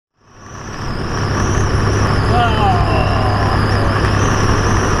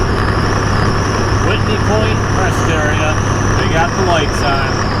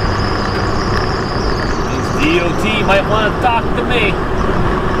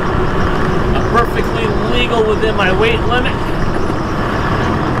within my weight limit.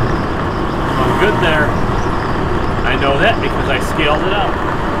 I'm good there. I know that because I scaled it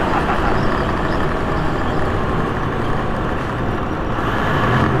out.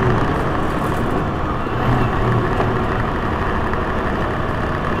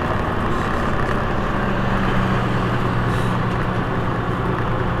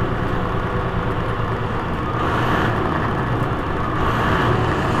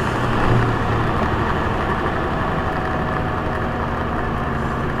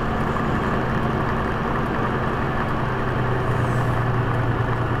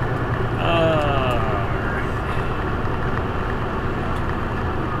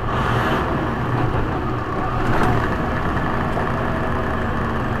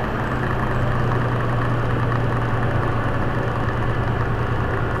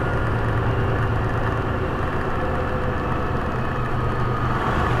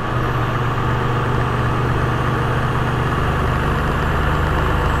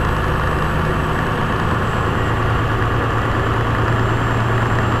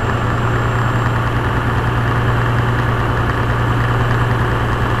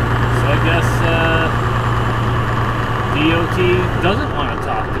 DOT doesn't want to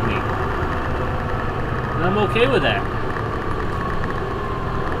talk to me. And I'm okay with that.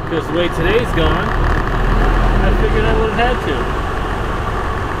 Because the way today's going, I figured I would have had to.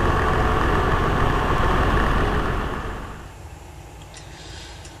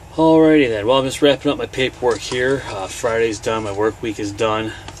 Alrighty then, well, I'm just wrapping up my paperwork here. Friday's done, my work week is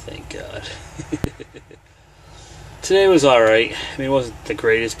done. Thank God. Today was alright. I mean, it wasn't the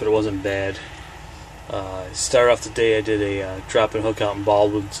greatest, but it wasn't bad. Started off the day, I did a drop and hook out in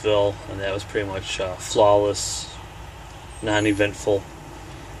Baldwinsville, and that was pretty much flawless, non-eventful.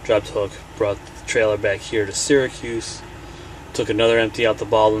 Dropped hook, brought the trailer back here to Syracuse, took another empty out to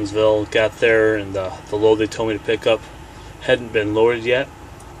Baldwinsville, got there, and the load they told me to pick up hadn't been loaded yet,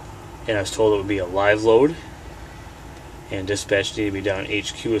 and I was told it would be a live load, and dispatch needed to be down at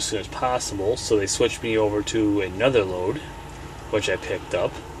HQ as soon as possible, so they switched me over to another load, which I picked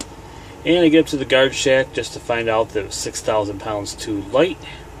up. And I get up to the guard shack just to find out that it was 6,000 pounds too light,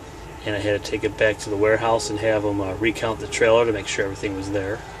 and I had to take it back to the warehouse and have them recount the trailer to make sure everything was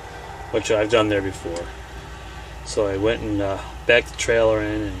there, which I've done there before. So I went and backed the trailer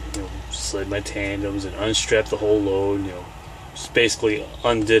in and slid my tandems and unstrapped the whole load, just basically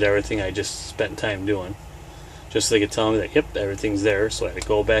undid everything I just spent time doing, just so they could tell me that, yep, everything's there. So I had to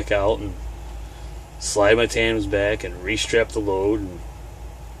go back out and slide my tandems back and restrap the load, and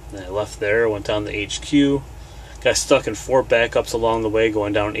then I left there, went down to HQ, got stuck in 4 backups along the way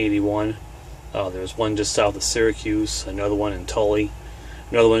going down 81. There was one just south of Syracuse, another one in Tully,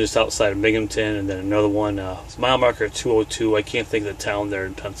 another one just outside of Binghamton, and then another one, it's mile marker 202, I can't think of the town there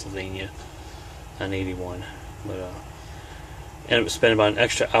in Pennsylvania, on 81. But ended up spending about an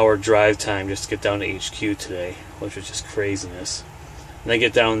extra hour drive time just to get down to HQ today, which was just craziness. And I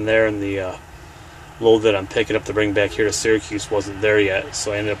get down there and the load that I'm picking up to bring back here to Syracuse wasn't there yet,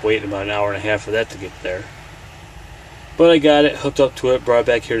 so I ended up waiting about an hour and a half for that to get there. But I got it, hooked up to it, brought it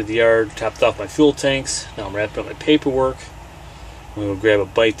back here to the yard, topped off my fuel tanks. Now I'm wrapping up my paperwork. I'm going to grab a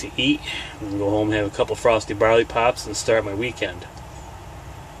bite to eat, and go home and have a couple Frosty Barley Pops and start my weekend.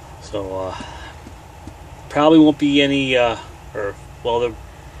 So, probably won't be any, I'm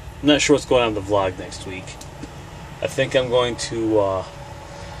not sure what's going on in the vlog next week. I think I'm going to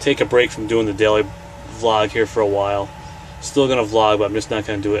take a break from doing the daily vlog here for a while. Still going to vlog, but I'm just not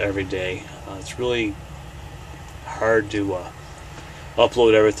going to do it every day. It's really hard to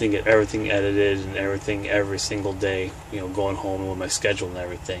upload everything, get everything edited and everything every single day, going home and with my schedule and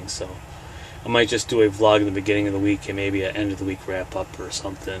everything. So I might just do a vlog in the beginning of the week and maybe an end of the week wrap up or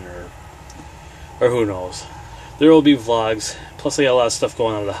something, or who knows. There will be vlogs, plus I got a lot of stuff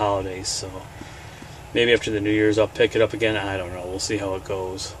going on with the holidays, so maybe after the New Year's I'll pick it up again. I don't know, we'll see how it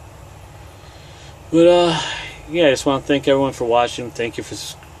goes. But yeah, I just want to thank everyone for watching. Thank you for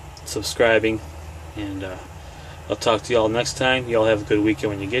subscribing, and I'll talk to y'all next time. Y'all have a good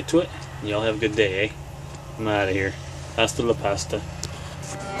weekend when you get to it, and y'all have a good day, eh? I'm out of here. Hasta la pasta.